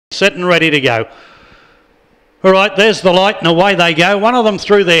set and ready to go. All right, there's the light and away they go. One of them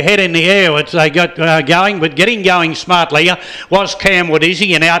threw their head in the air as they got going, but getting going smartly was Camwood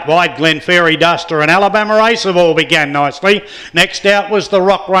Izzy, and out wide Glenferrie Duster and Alabama Race have all began nicely. Next out was the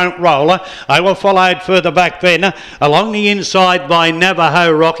Rock Won't Roller. They were followed further back then along the inside by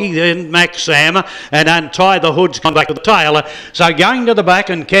Navajo Rocky, then Max Sam, and Untie the Hood's gone back to the tail. So going to the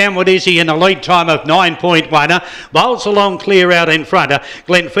back, and Camwood Izzy in a lead time of 9.1 bowls along clear out in front.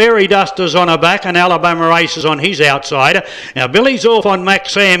 Glenferrie Duster's on her back, and Alabama Race is on his outside. Now Billy's off on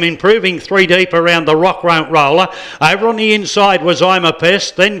Max Sam, improving 3 deep around the Rock Won't Roller. Over on the inside was I'm a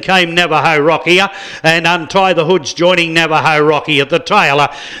Pest, then came Navajo Rocky, and Untie the Hood's joining Navajo Rocky at the tail.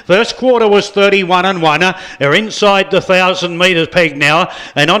 First quarter was 31 and 1. They're inside the 1,000 metres peg now,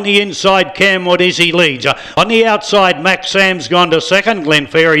 and on the inside Camwood Izzy leads. On the outside Max Sam's gone to second.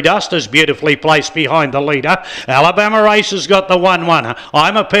 Glenferrie Duster's beautifully placed behind the leader. Alabama Race has got the 1-1.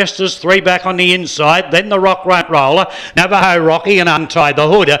 I'm a Pest is 3 back on the inside, then the Rock Won't Roll, Navajo Rocky and Untie the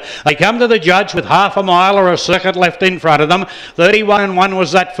Hood. They come to the judge with half a mile or a circuit left in front of them. 31 and 1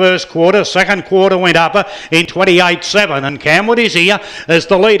 was that first quarter. Second quarter went up in 28.7, and Camwood Izzy as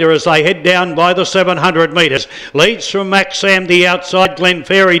the leader as they head down by the 700 metres. Leads from Max Sam the outside,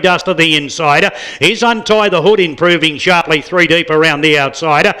 Glenferrie Duster the inside. He's Untie the Hood improving sharply 3 deep around the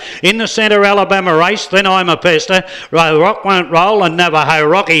outside. In the centre Alabama Race, then I'm a Pest, Rock Won't Roll and Navajo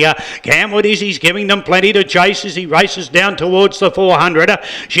Rocky. Camwood Izzy's giving them plenty to chase as he races down towards the 400.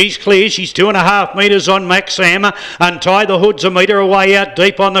 She's clear. She's 2.5 metres on Max Sam. Untie the Hood's a metre away out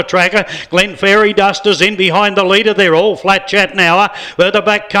deep on the track. Glenferrie Duster's in behind the leader. They're all flat chat now. Further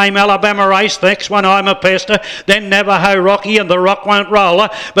back came Alabama Race. Next one I'm a Pest. Then Navajo Rocky and the Rock Won't Roll.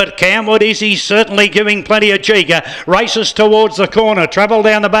 But Camwood Izzy certainly giving plenty of cheek. Races towards the corner. Travel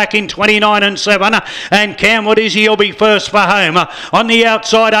down the back in 29 and 7. And Camwood Izzy will be first for home. On the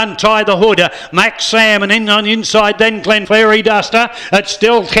outside Untie the Hood. Max Sam, and in on the inside then Glenferrie Duster. It's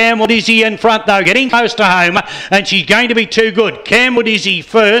still Camwood Izzy in front though, getting close to home, and she's going to be too good. Camwood Izzy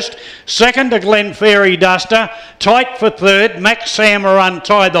first, second to Glenferrie Duster, tight for third, Max Sam or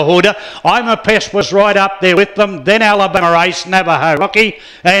Untie the Hood. I'm a Pest was right up there with them, then Alabama Race, Navajo Rocky,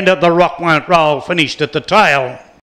 and the Rock Won't Roll finished at the tail.